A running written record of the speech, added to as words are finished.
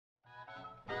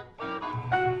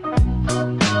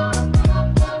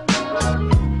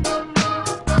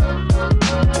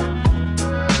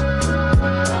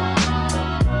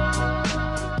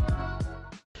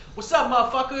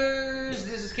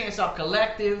Can't Stop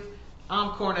Collective.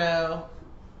 I'm Cornell.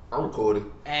 I'm Cody.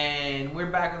 And we're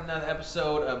back with another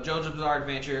episode of JoJo's Bizarre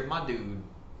Adventure. My dude.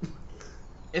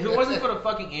 If it wasn't for the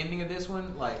fucking ending of this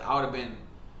one, like, I would have been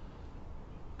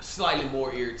slightly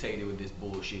more irritated with this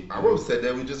bullshit. Dude. I would have said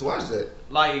that we just watched that.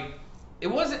 Like,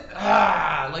 it wasn't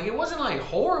like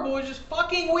horrible. It's just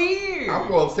fucking weird.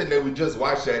 I'm more upset that we just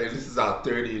watched that and this is our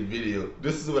 30th video.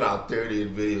 This is what our 30th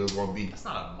video is gonna be. That's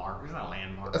not a marker. It's not a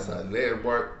landmark. That's a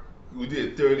landmark. We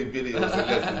did 30 videos in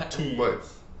less than 2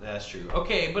 months. That's true.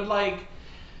 Okay, but like,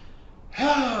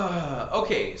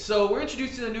 okay, so we're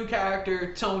introduced to the new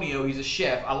character, Tonio. He's a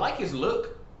chef. I like his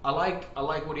look. I like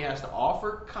what he has to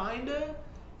offer, kinda.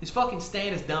 His fucking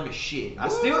stand is dumb as shit. I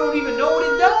still don't even know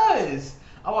what it does.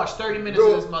 I watched 30 minutes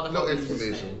of this motherfucker. No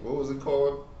explanation. What was it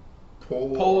called?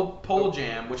 Pole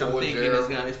jam, which I'm thinking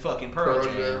is fucking Pearl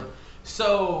Jam.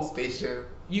 So Space Jam.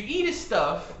 You eat his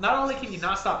stuff. Not only can you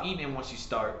not stop eating it once you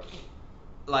start,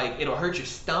 like it'll hurt your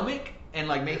stomach and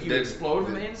like make you explode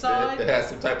from the inside. It has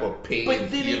some type of pain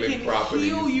but then healing it can properties.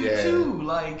 heal you too.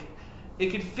 Like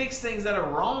it can fix things that are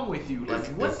wrong with you. Like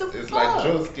what the fuck? It's like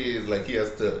Josuke is like he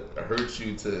has to hurt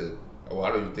you to. Oh, I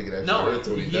don't even think it actually hurts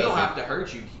when he don't have to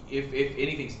hurt you. If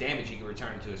anything's damaged, he can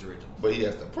return it to its original. But he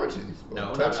has to punch it.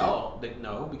 No, not at all.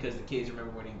 No, because the kids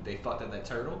remember when they fucked up that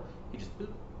turtle. He just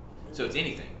boop. So it's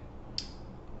anything.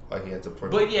 Like he had to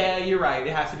punch. But yeah, you're right.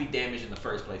 It has to be damaged in the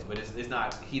first place. But it's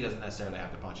not. He doesn't necessarily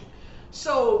have to punch it.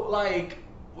 So like,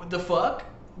 what the fuck?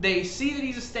 They see that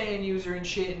he's a stand user and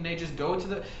shit, and they just go to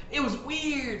the. It was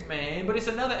weird, man. But it's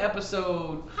another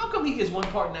episode. How come he gets one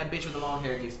part and that bitch with the long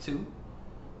hair gets two?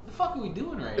 The fuck are we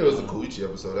doing right now? It was a Koichi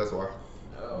episode, that's why.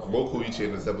 Oh. More Koichi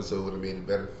in this episode would have made it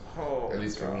better. Oh, at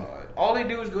least for me. All they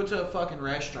do is go to a fucking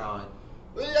restaurant.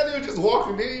 Yeah, they were just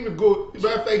walking. They didn't even go.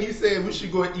 Matter of fact, he said we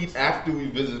should go and eat after we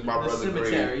visit my brother's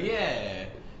cemetery. grave. Yeah.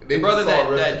 They the brother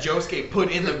that Josuke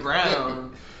put in the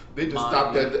ground. They just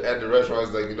stopped at the restaurant.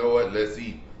 It's like, you know what? Let's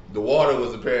eat. The water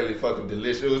was apparently fucking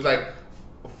delicious. It was like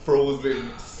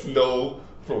frozen snow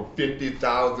from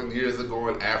 50,000 years ago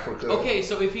in Africa. Okay,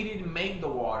 so if he didn't make the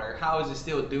water, how is it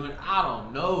still doing? I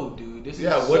don't know, dude. This is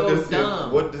what so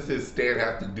dumb. What does his stand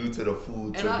have to do to the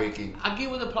food to make it? I get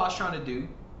what the plot's trying to do.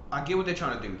 I get what they're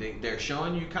trying to do. They're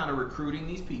showing you kind of recruiting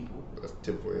these people. That's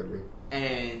typical anime.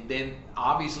 And then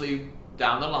obviously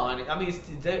down the line, I mean, it's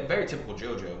very typical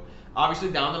JoJo.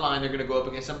 Obviously down the line, they're going to go up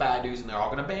against some bad dudes and they're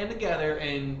all going to band together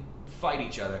and fight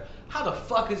each other. How the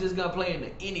fuck is this going to play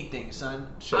into anything, son?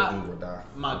 Shut dude will die.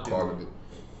 My dude. Calling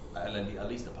it. At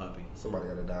least the puppy. Somebody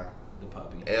got to die. The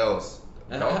puppy. Else.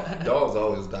 Dogs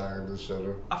always die in this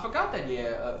show. I forgot that,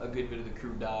 a good bit of the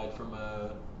crew died from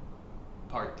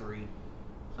part 3.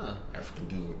 Huh. African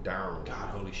dude went down. God,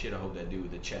 holy shit! I hope that dude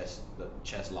with the chest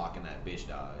locking that bitch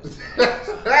dies.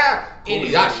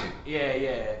 Anyway,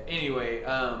 yeah. Anyway,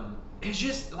 it's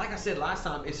just like I said last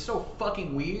time. It's so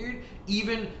fucking weird,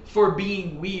 even for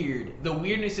being weird. The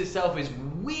weirdness itself is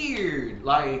weird.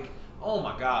 Like, oh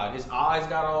my god, his eyes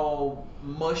got all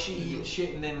mushy and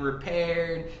shit, and then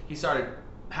repaired. He started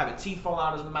having teeth fall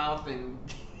out of his mouth and.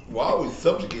 Why are we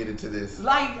subjugated to this?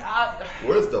 Like,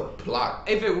 where's the plot?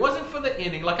 If it wasn't for the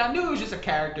ending, like I knew it was just a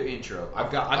character intro. I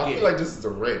feel like this is a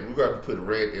rant. We got to put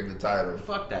rant in the title.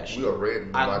 Fuck that shit. We are ranting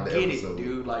about the episode. I get it,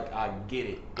 dude. Like I get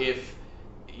it. If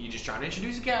you're just trying to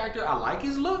introduce a character, I like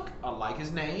his look. I like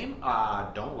his name. I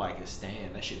don't like his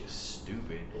stand. That shit is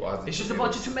stupid. It's just a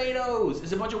bunch of tomatoes.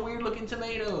 It's a bunch of weird looking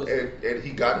tomatoes. And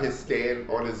he got his stand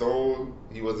on his own.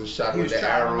 He wasn't shot with the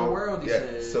arrow. The world, he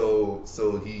said. So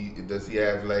does he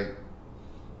have like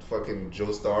fucking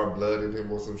Joestar blood in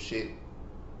him or some shit?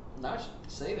 Not to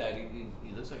say that.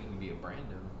 He looks like he can be a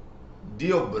Brando.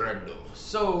 Dio Brando.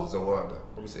 So Zawanda.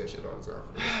 Let me say that shit all the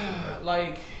time.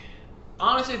 Like.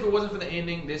 Honestly, if it wasn't for the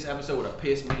ending, this episode would have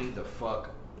pissed me the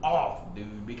fuck off,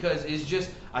 dude. Because it's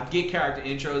just, I get character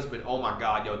intros, but oh my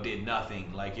god, y'all did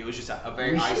nothing. Like, it was just a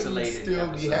very isolated still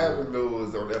episode. Be having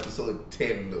those on episode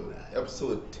 10, though.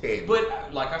 Episode 10.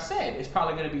 But, like I said, it's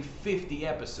probably going to be 50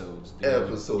 episodes, dude.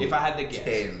 Episode if I had to guess.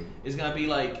 10. It's going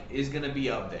to be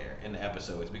up there in the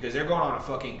episodes. Because they're going on a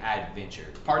fucking adventure.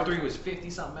 Part 3 was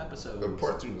 50-something episodes.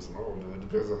 Part 3 was long, though. It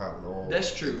depends on how long.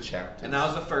 That's true. Chapters. And that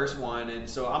was the first one. And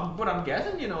so, I'm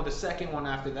guessing, the second one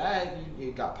after that,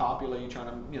 it got popular. You're trying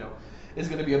to, it's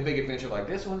going to be a big adventure like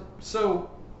this one. So,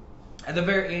 at the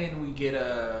very end, we get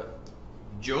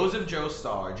Joseph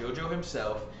Joestar, JoJo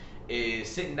himself, is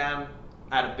sitting down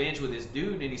at a bench with this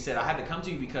dude, and he said, I had to come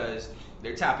to you because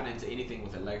they're tapping into anything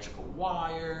with electrical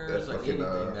wires, like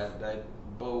anything that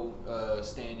boat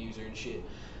stand user and shit.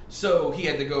 So he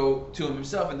had to go to him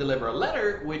himself and deliver a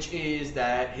letter, which is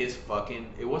that his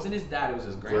fucking, it wasn't his dad, it was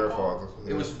his grandfather.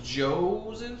 Yeah. It was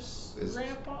Joseph's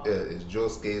grandpa? Yeah, it's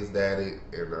Josuke's daddy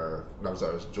and no, I'm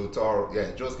sorry, it's Jotaro.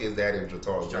 Yeah, Josuke's daddy and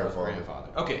Jotaro's grandfather.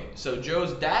 Okay, so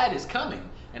Joe's dad is coming,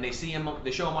 and they see him.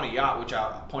 They show him on a yacht, which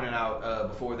I pointed out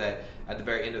before that. At the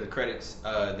very end of the credits,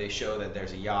 they show that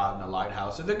there's a yacht and a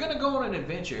lighthouse. So they're gonna go on an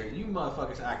adventure. You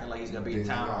motherfuckers acting like he's gonna be in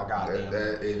town all goddamn.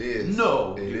 It is.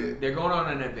 No, it is. They're going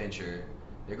on an adventure.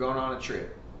 They're going on a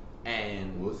trip,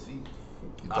 and we'll see.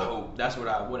 I hope that's what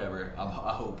I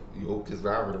hope. You hope his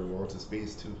driver will go to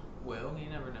space too. Well, you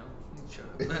never know. Shut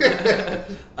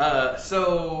up.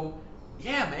 So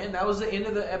yeah, man, that was the end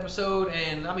of the episode,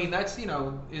 and I mean that's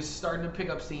is starting to pick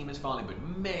up steam. It's finally, but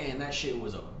man, that shit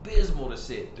was abysmal to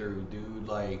sit through, dude.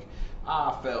 Like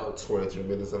I felt 23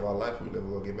 minutes of our life we never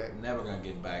gonna get back. Never gonna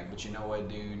get back. But you know what,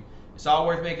 dude? It's all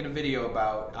worth making a video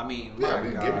about. I mean,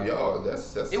 giving y'all.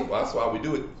 That's why we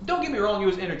do it. Don't get me wrong. It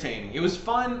was entertaining. It was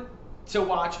fun to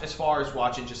watch as far as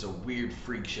watching just a weird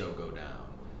freak show go down.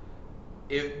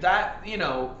 If that,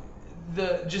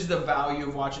 the value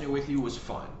of watching it with you was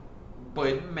fun.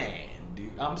 But man,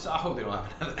 dude, I hope they don't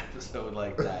have another episode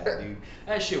like that, dude.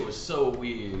 That shit was so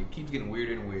weird. It keeps getting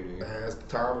weirder and weirder. As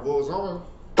time goes on.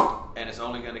 And it's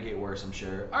only gonna get worse, I'm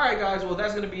sure. All right, guys. Well,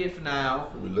 that's gonna be it for now.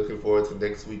 We're looking forward to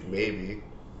next week, maybe.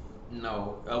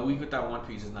 No, a week without One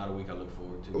Piece is not a week I look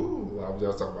forward to. Ooh, I was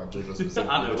just talking about JoJo's specifically.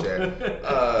 I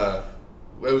know.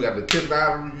 Well, we got the Kid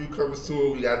Live review coming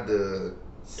soon. We got the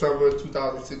Summer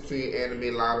 2016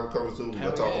 anime lineup coming soon. We're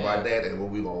gonna talk about that and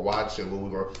what we're gonna watch and what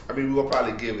we're gonna. I mean, we're gonna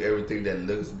probably give everything that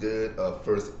looks good a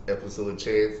first episode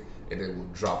chance, and then we'll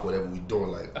drop whatever we're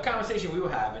doing. Like a conversation we were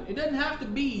having. It doesn't have to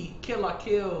be Kill la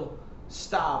Kill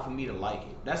style for me to like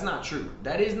it. That's not true.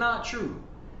 That is not true.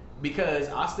 Because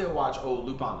I still watch old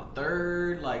Lupin the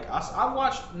Third. Like I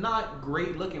watched not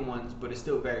great looking ones, but it's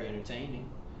still very entertaining.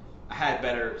 I had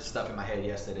better stuff in my head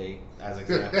yesterday as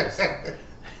examples.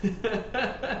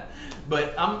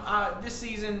 But this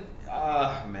season,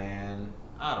 man,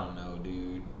 I don't know,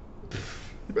 dude.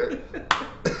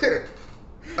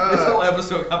 This whole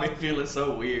episode got me feeling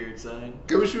so weird, son.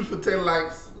 Can we shoot for 10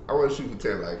 likes? I want to shoot for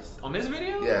 10 likes. On this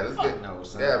video? Yeah, no,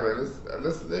 son. Yeah, man,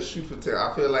 let's shoot for 10.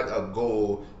 I feel like a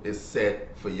goal is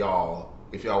set for y'all.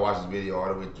 If y'all watch this video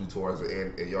all the way through towards the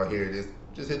end and y'all hear this,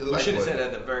 just hit the like button. We should have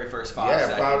said at the very first 5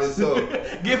 seconds. Yeah, probably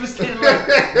so. Give us 10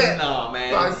 likes. No,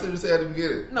 man. Probably should have said at the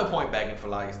beginning. No point begging for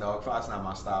likes, dog. That's not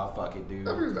my style. Fuck it, dude.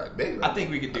 I mean, it's not begging. I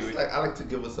think we could do it. I like to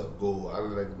give us a goal.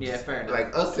 Fair enough.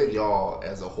 Like us and y'all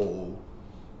as a whole.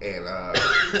 And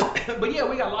but yeah,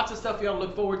 we got lots of stuff y'all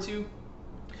look forward to.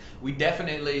 We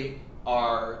definitely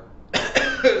are.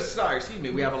 Sorry, excuse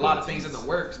me. We have a lot of things in the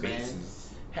works, man.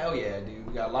 Hell yeah, dude.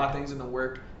 We got a lot of things in the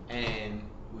work, and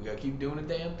we gotta keep doing the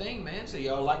damn thing, man. So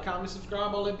y'all like, comment,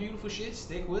 subscribe, all that beautiful shit.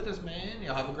 Stick with us, man.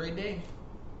 Y'all have a great day.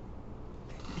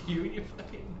 You and your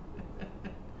fucking.